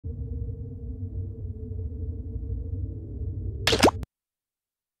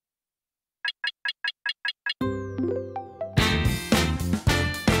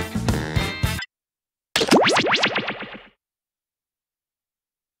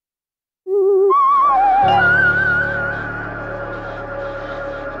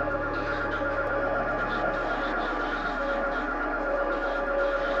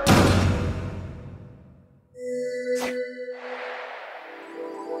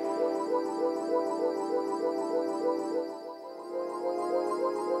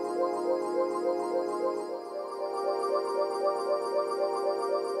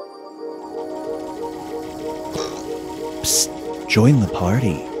Psst, join the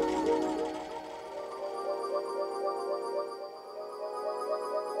party.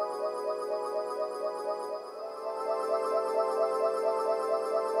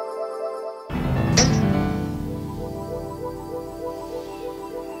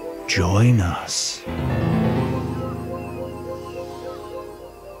 Join us.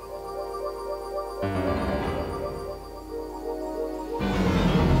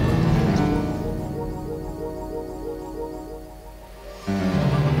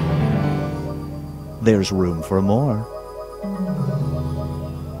 There's room for more.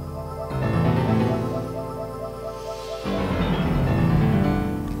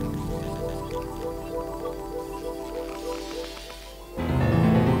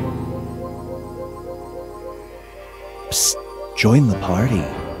 Psst, join the party.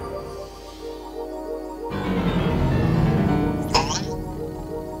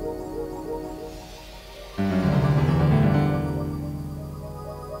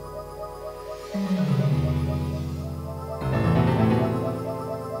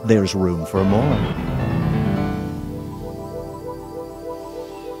 There's room for more.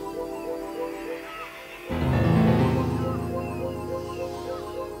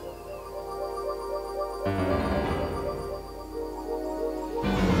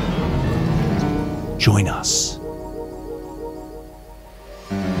 Join us.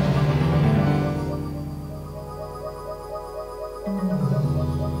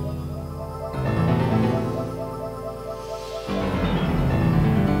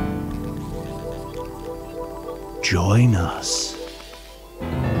 Join us.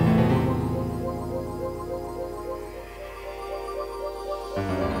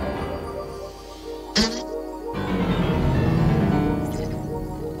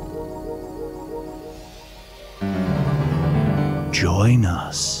 Join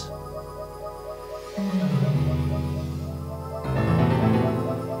us.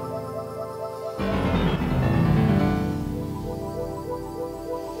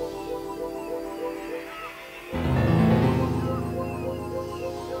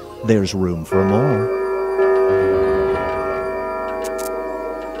 There's room for more.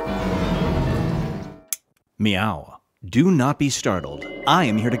 Meow. Do not be startled. I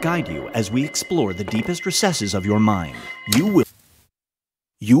am here to guide you as we explore the deepest recesses of your mind.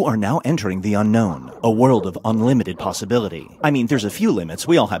 You are now entering the unknown, a world of unlimited possibility. I mean, there's a few limits.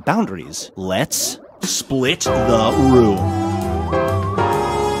 We all have boundaries. Let's split the room.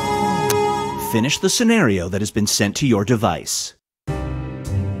 Finish the scenario that has been sent to your device.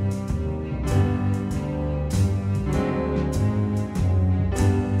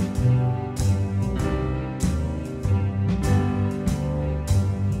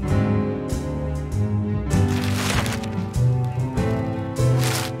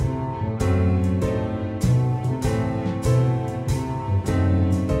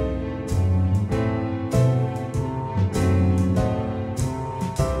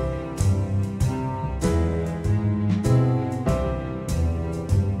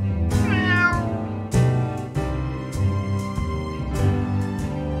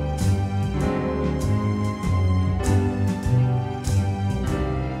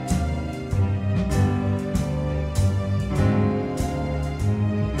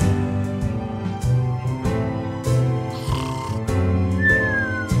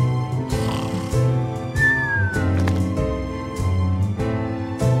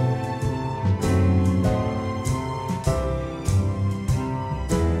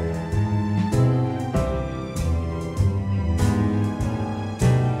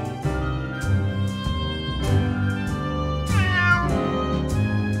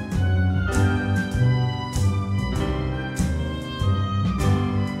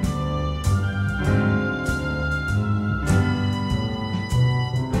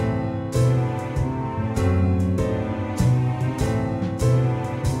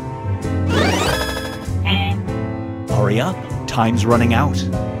 Hurry up, time's running out.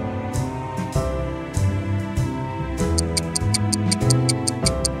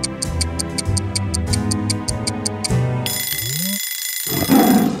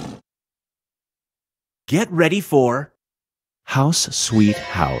 Get ready for House Sweet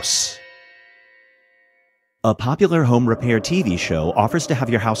House. A popular home repair TV show offers to have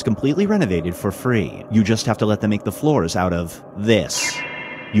your house completely renovated for free. You just have to let them make the floors out of this.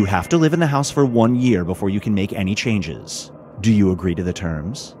 You have to live in the house for 1 year before you can make any changes. Do you agree to the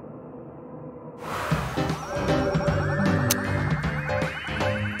terms?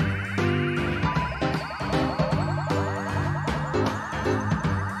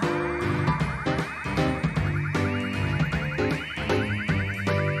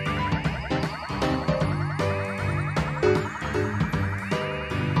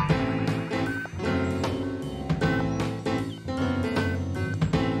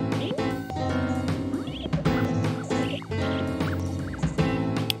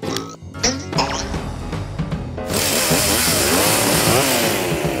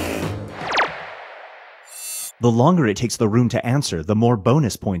 The longer it takes the room to answer, the more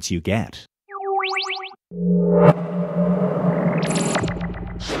bonus points you get.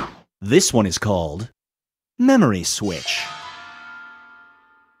 This one is called Memory Switch.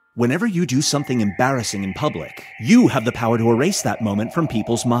 Whenever you do something embarrassing in public, you have the power to erase that moment from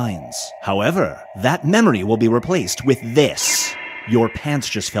people's minds. However, that memory will be replaced with this. Your pants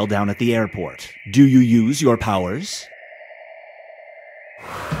just fell down at the airport. Do you use your powers?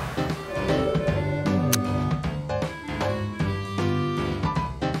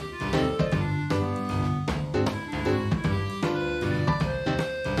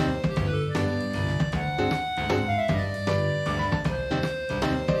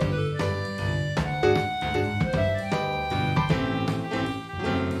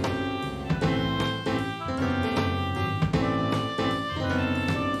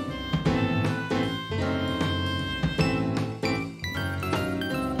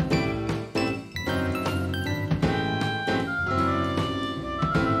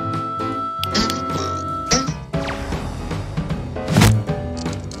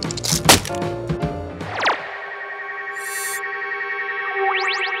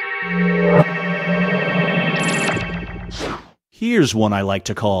 Here's one I like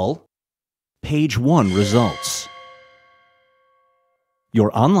to call Page 1 Results.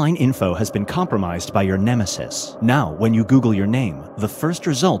 Your online info has been compromised by your nemesis. Now, when you Google your name, the first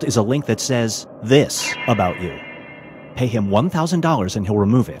result is a link that says this about you. Pay him $1,000 and he'll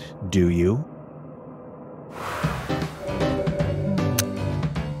remove it. Do you?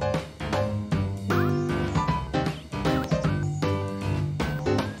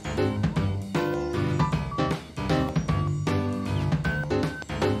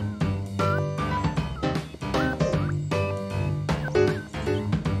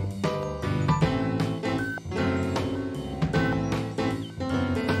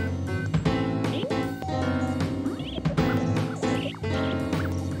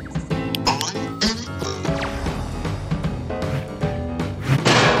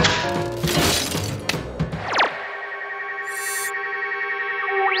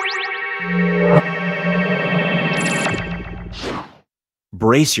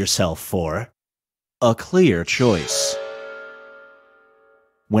 Brace yourself for a clear choice.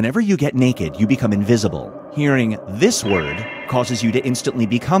 Whenever you get naked, you become invisible. Hearing this word causes you to instantly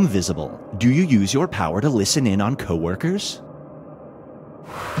become visible. Do you use your power to listen in on coworkers?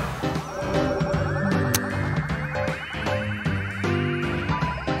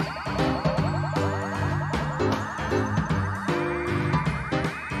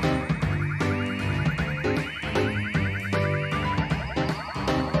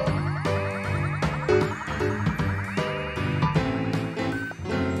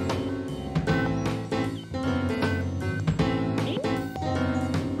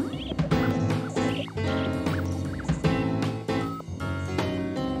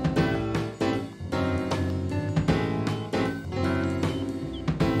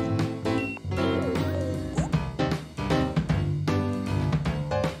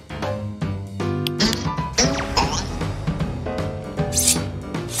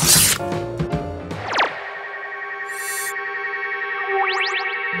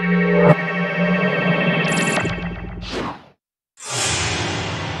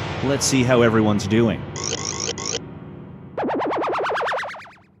 Let's see how everyone's doing.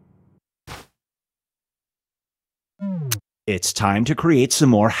 It's time to create some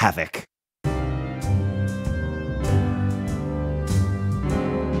more havoc.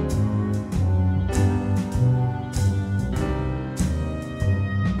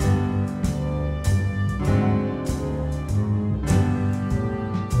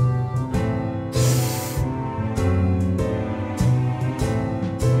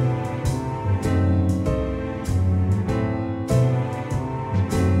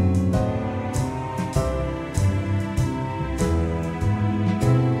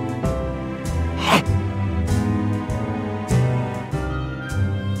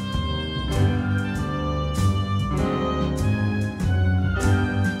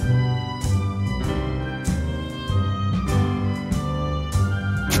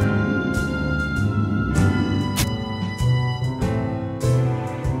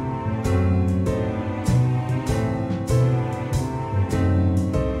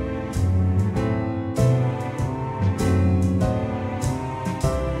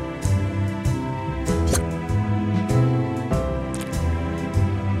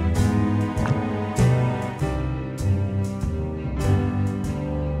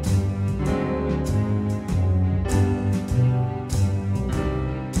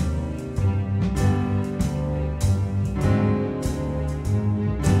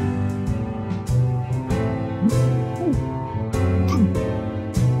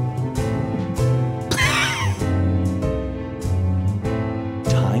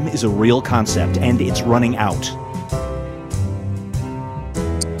 is a real concept, and it's running out.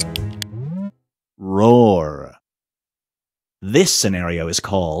 Roar. This scenario is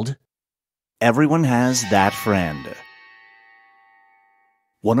called Everyone Has That Friend.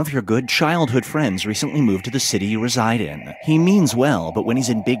 One of your good childhood friends recently moved to the city you reside in. He means well, but when he's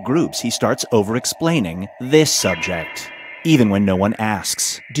in big groups, he starts over-explaining this subject. Even when no one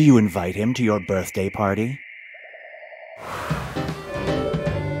asks, do you invite him to your birthday party?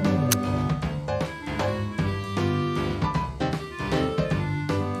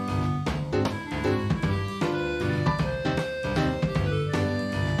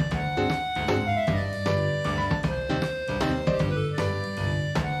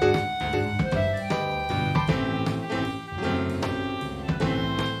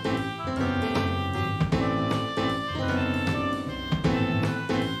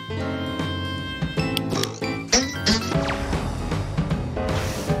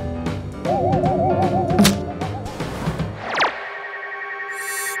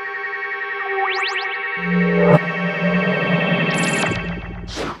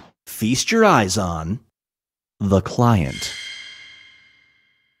 Feast your eyes on the client.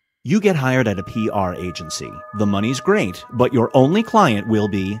 You get hired at a PR agency. The money's great, but your only client will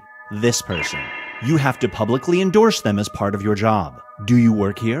be this person. You have to publicly endorse them as part of your job. Do you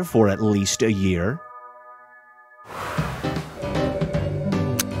work here for at least a year?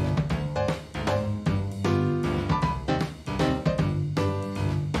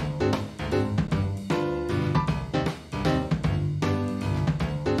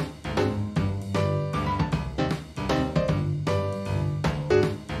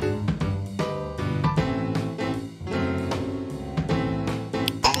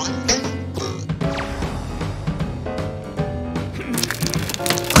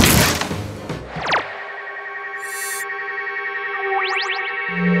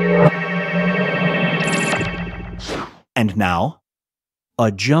 And now,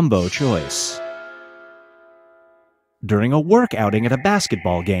 a jumbo choice. During a work outing at a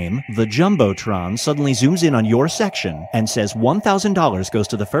basketball game, the Jumbotron suddenly zooms in on your section and says $1,000 goes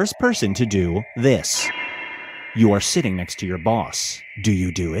to the first person to do this. You are sitting next to your boss. Do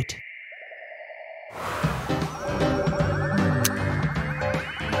you do it?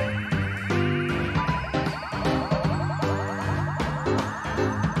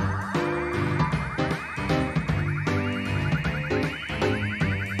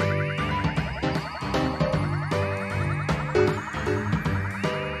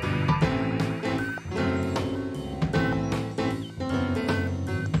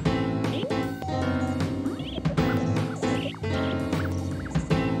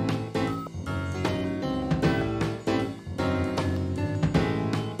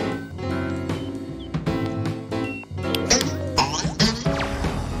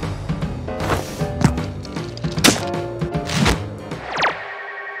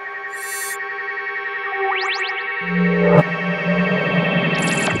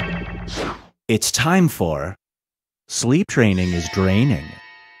 It's time for Sleep Training is Draining.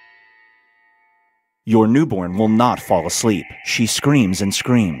 Your newborn will not fall asleep. She screams and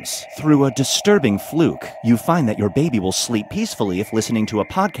screams. Through a disturbing fluke, you find that your baby will sleep peacefully if listening to a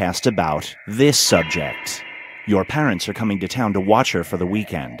podcast about this subject. Your parents are coming to town to watch her for the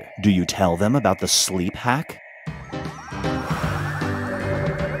weekend. Do you tell them about the sleep hack?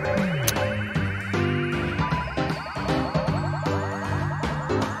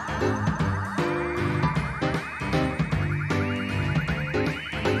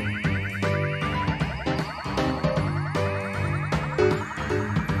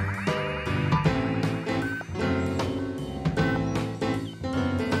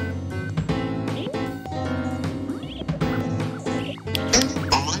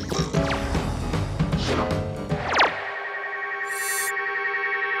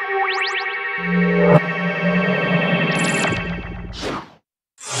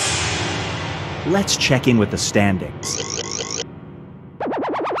 Let's check in with the standings.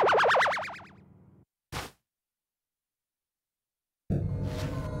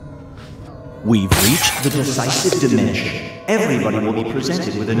 We've reached the decisive dimension. Everybody will be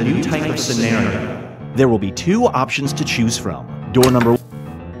presented with a new type of scenario. There will be two options to choose from. Door number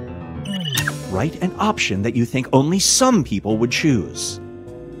 1. Write an option that you think only some people would choose.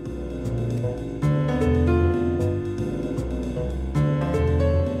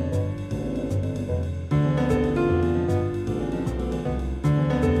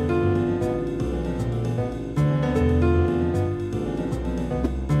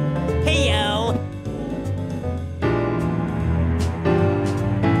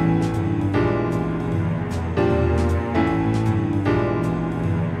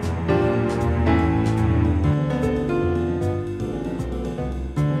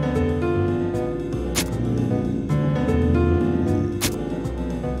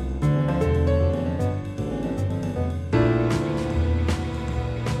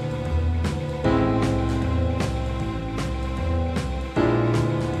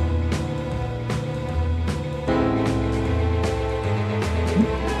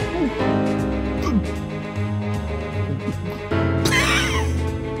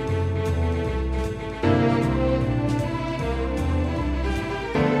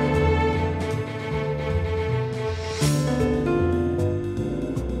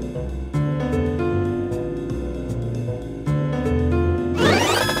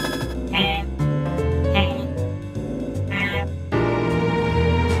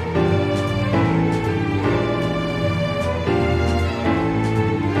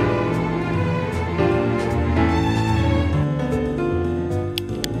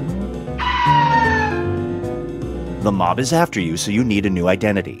 The mob is after you, so you need a new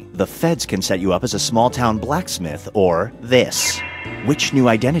identity. The feds can set you up as a small-town blacksmith, or this. Which new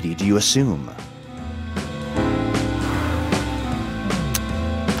identity do you assume?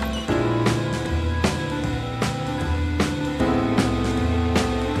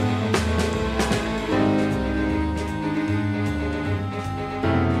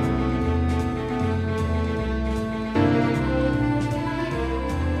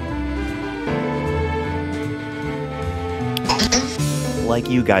 Like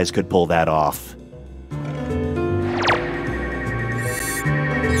you guys could pull that off.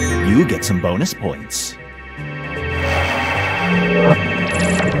 You get some bonus points.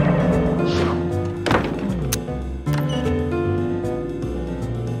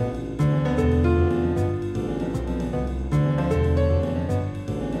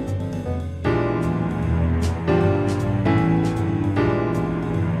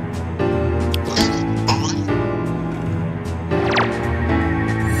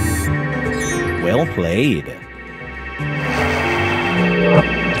 Well played.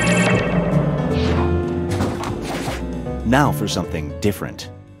 Now for something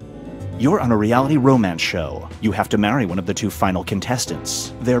different. You're on a reality romance show. You have to marry one of the two final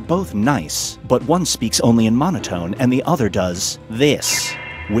contestants. They're both nice, but one speaks only in monotone and the other does this.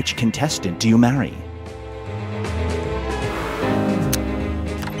 Which contestant do you marry?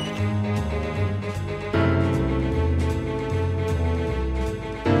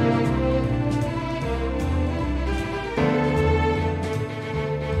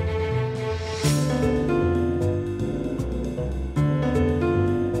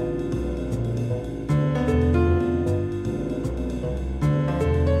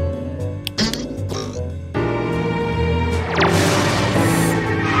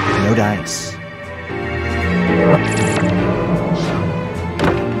 No dice.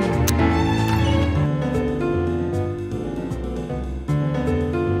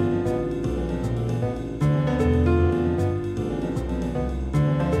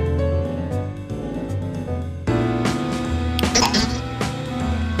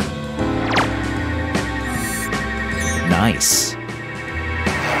 Nice.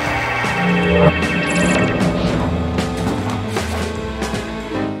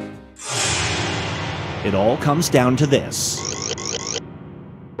 It all comes down to this.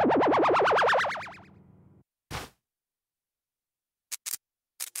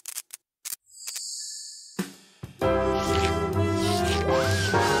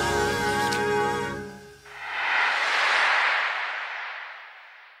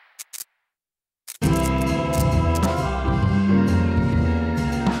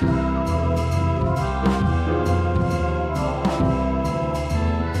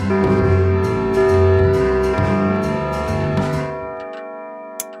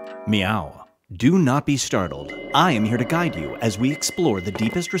 Meow. Do not be startled. I am here to guide you as we explore the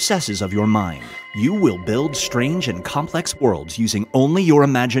deepest recesses of your mind. You will build strange and complex worlds using only your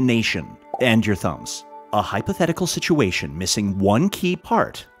imagination and your thumbs. A hypothetical situation missing one key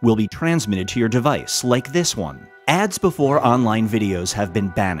part will be transmitted to your device, like this one. Ads before online videos have been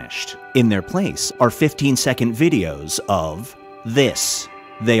banished. In their place are 15-second videos of this.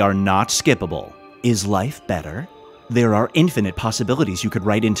 They are not skippable. Is life better? There are infinite possibilities you could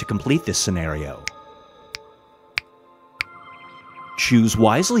write in to complete this scenario. Choose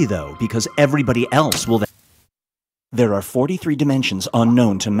wisely, though, because everybody else will. There are 43 dimensions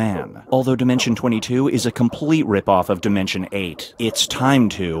unknown to man, although Dimension 22 is a complete ripoff of Dimension 8. It's time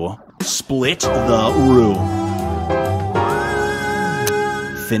to split the room.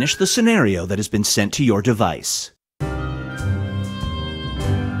 Finish the scenario that has been sent to your device.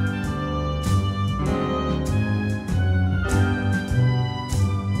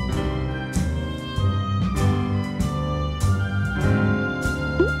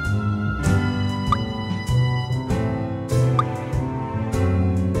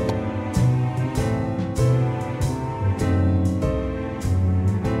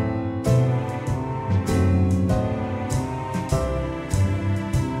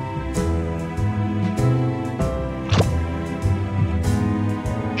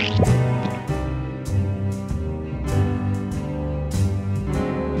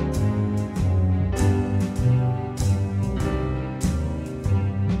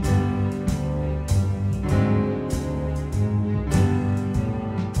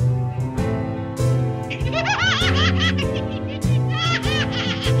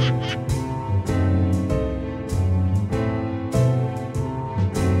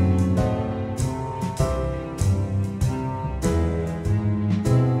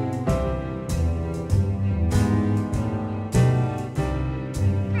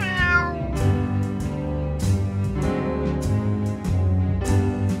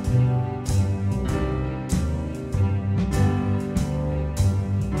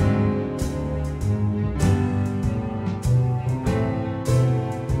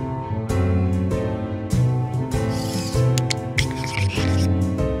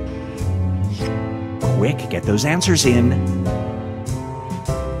 Quick, get those answers in.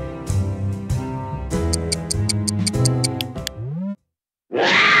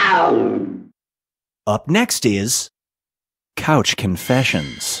 Up next is Couch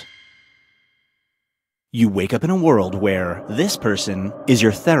Confessions. You wake up in a world where this person is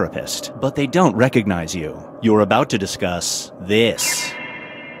your therapist, but they don't recognize you. You're about to discuss this.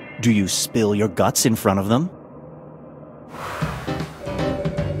 Do you spill your guts in front of them?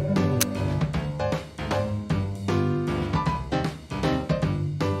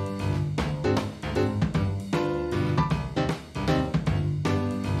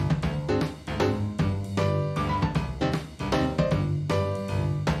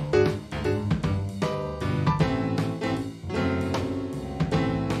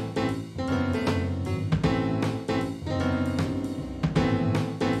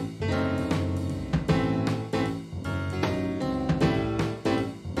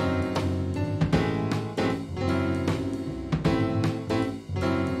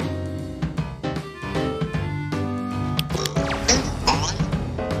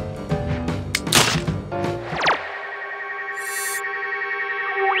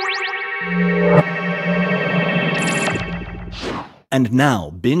 And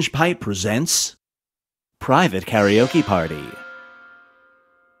now, Binge Pipe presents Private Karaoke Party.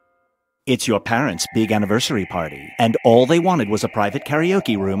 It's your parents' big anniversary party, and all they wanted was a private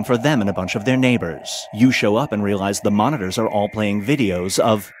karaoke room for them and a bunch of their neighbors. You show up and realize the monitors are all playing videos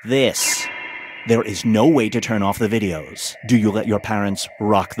of this. There is no way to turn off the videos. Do you let your parents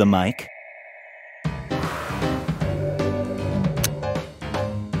rock the mic?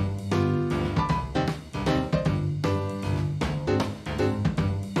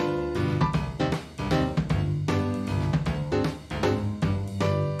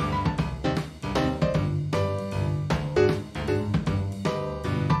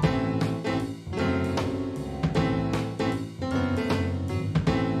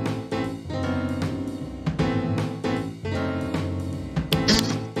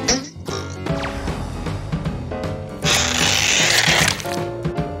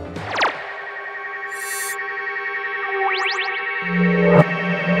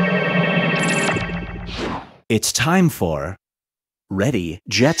 It's time for Ready,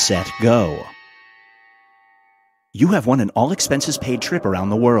 Jet, Set, Go. You have won an all-expenses-paid trip around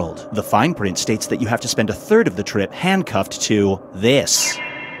the world. The fine print states that you have to spend a third of the trip handcuffed to this.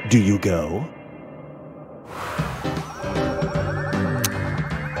 Do you go?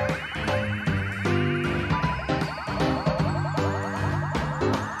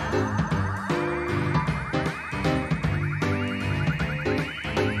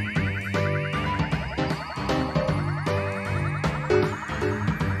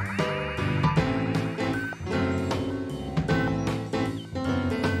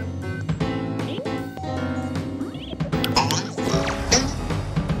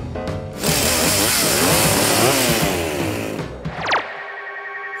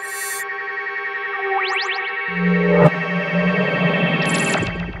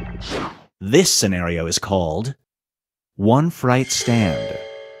 This scenario is called One Fright Stand.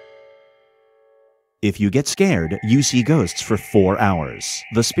 If you get scared, you see ghosts for 4 hours.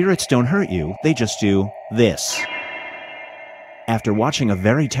 The spirits don't hurt you, they just do this. After watching a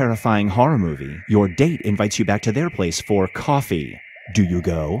very terrifying horror movie, your date invites you back to their place for coffee. Do you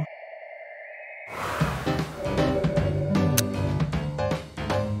go?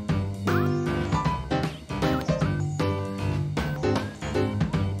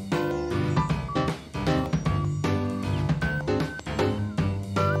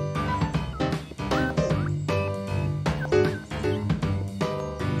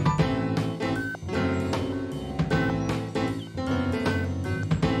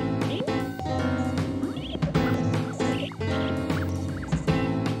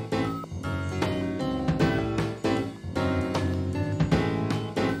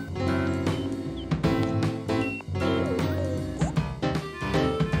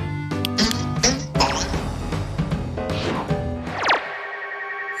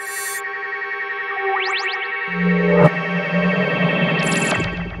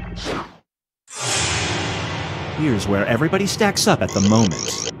 Here's where everybody stacks up at the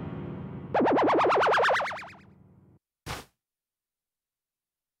moment.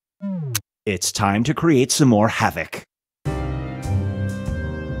 It's time to create some more havoc.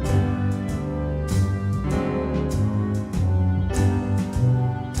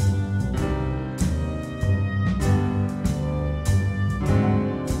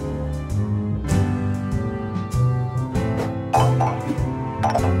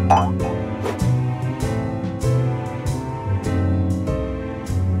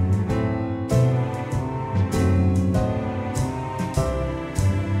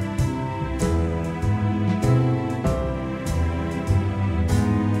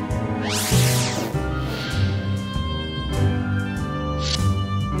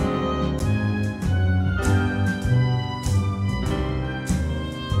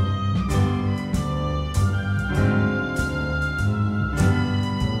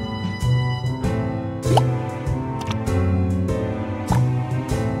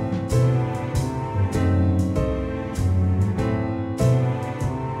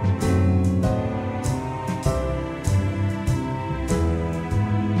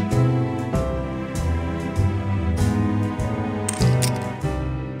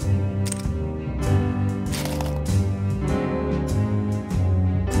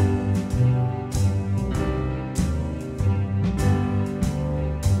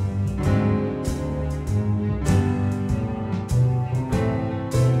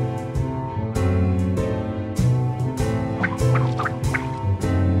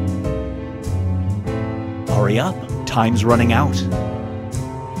 Hurry up, time's running out.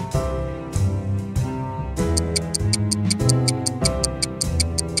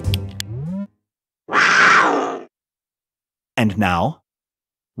 And now,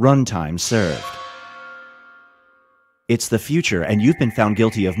 runtime served. It's the future, and you've been found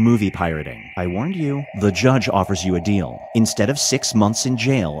guilty of movie pirating. I warned you. The judge offers you a deal. Instead of 6 months in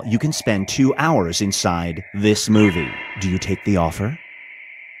jail, you can spend 2 hours inside this movie. Do you take the offer?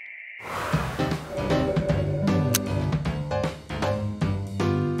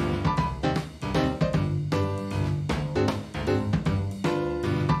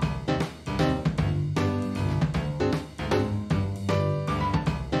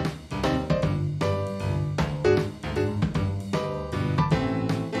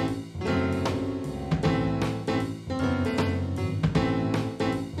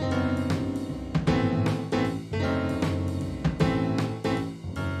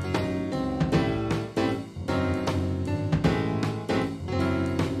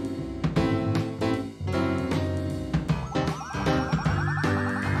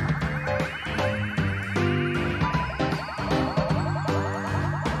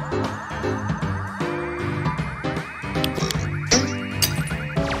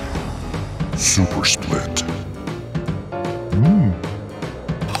 Super Split.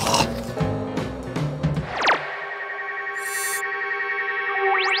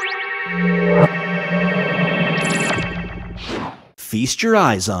 Feast your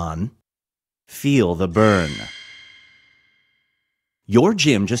eyes on. Feel the burn. Your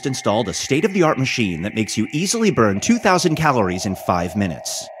gym just installed a state-of-the-art machine that makes you easily burn 2,000 calories in 5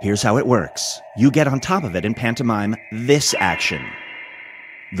 minutes. Here's how it works. You get on top of it and pantomime this action.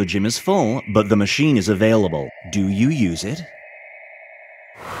 The gym is full, but the machine is available. Do you use it?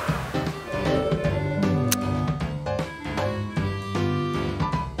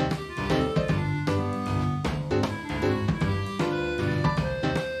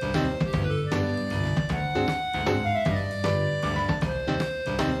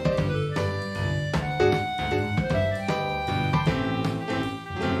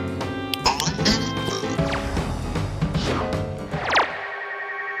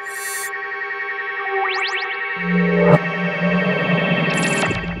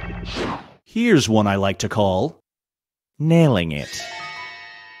 Here's one I like to call nailing it.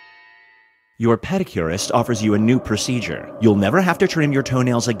 Your pedicurist offers you a new procedure. You'll never have to trim your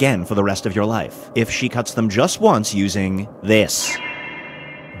toenails again for the rest of your life if she cuts them just once using this.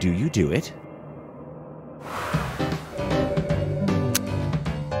 Do you do it?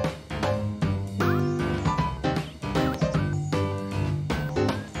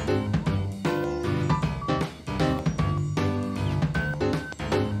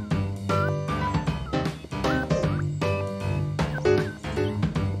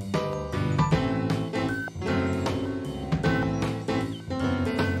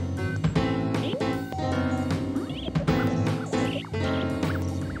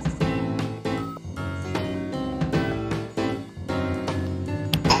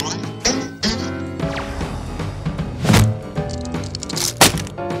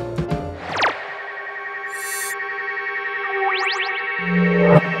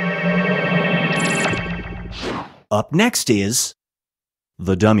 Up next is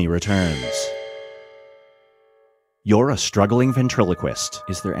The Dummy Returns. You're a struggling ventriloquist.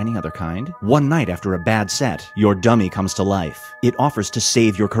 Is there any other kind? One night after a bad set, your dummy comes to life. It offers to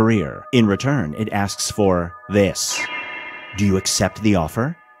save your career. In return, it asks for this. Do you accept the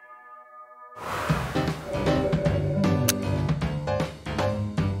offer?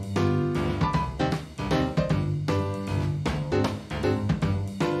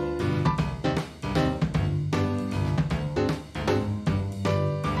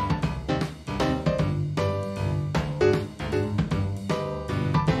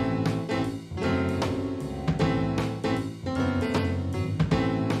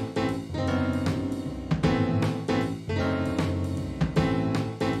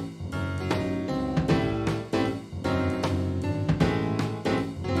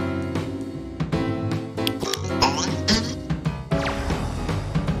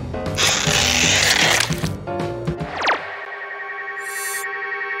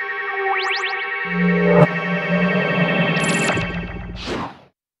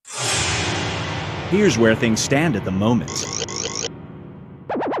 Here's where things stand at the moment.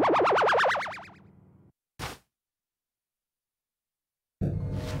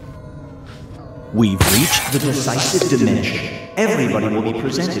 We've reached the decisive dimension. Everybody will be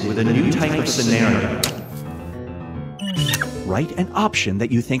presented with a new type of scenario. Write an option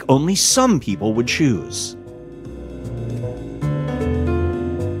that you think only some people would choose.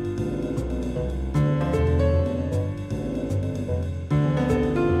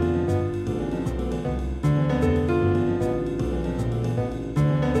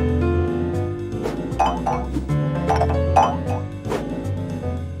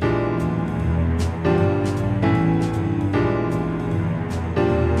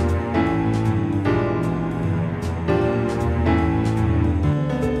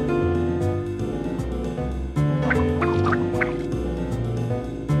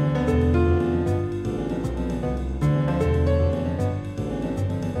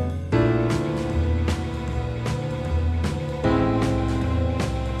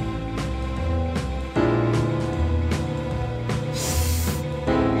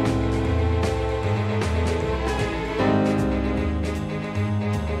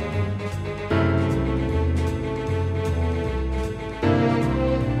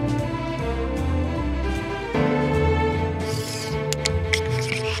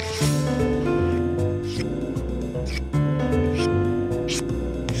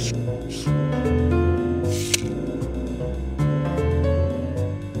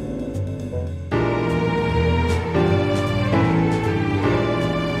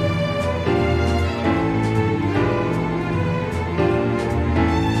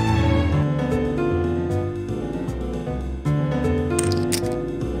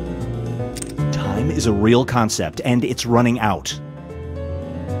 Time is a real concept, and it's running out.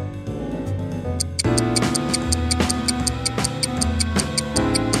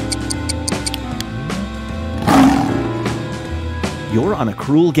 You're on a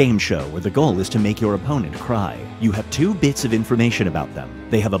cruel game show where the goal is to make your opponent cry. You have 2 bits of information about them.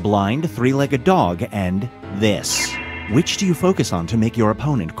 They have a blind, 3-legged dog and this. Which do you focus on to make your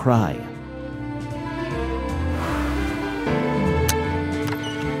opponent cry?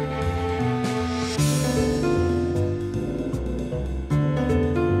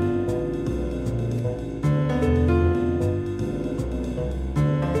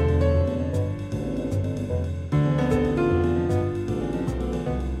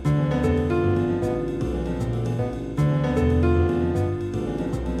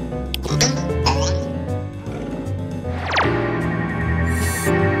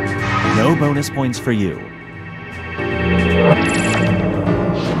 No bonus points for you.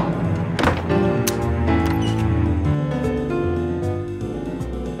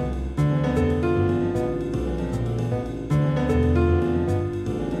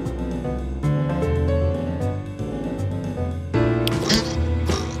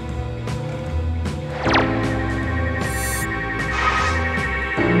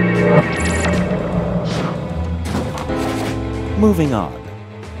 Moving on.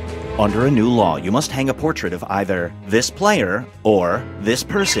 Under a new law, you must hang a portrait of either this player or this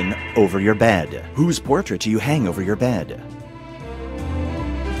person over your bed. Whose portrait do you hang over your bed?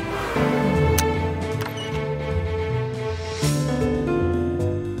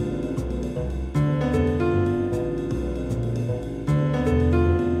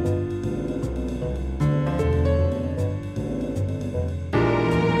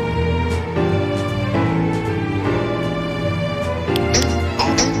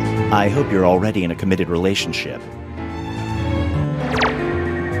 I hope you're already in a committed relationship.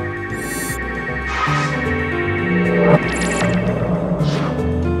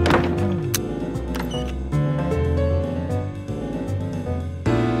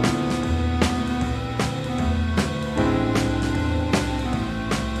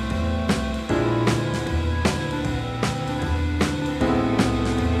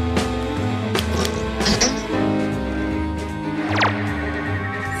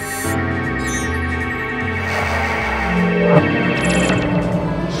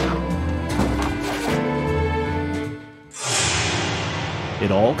 It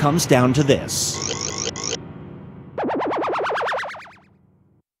all comes down to this.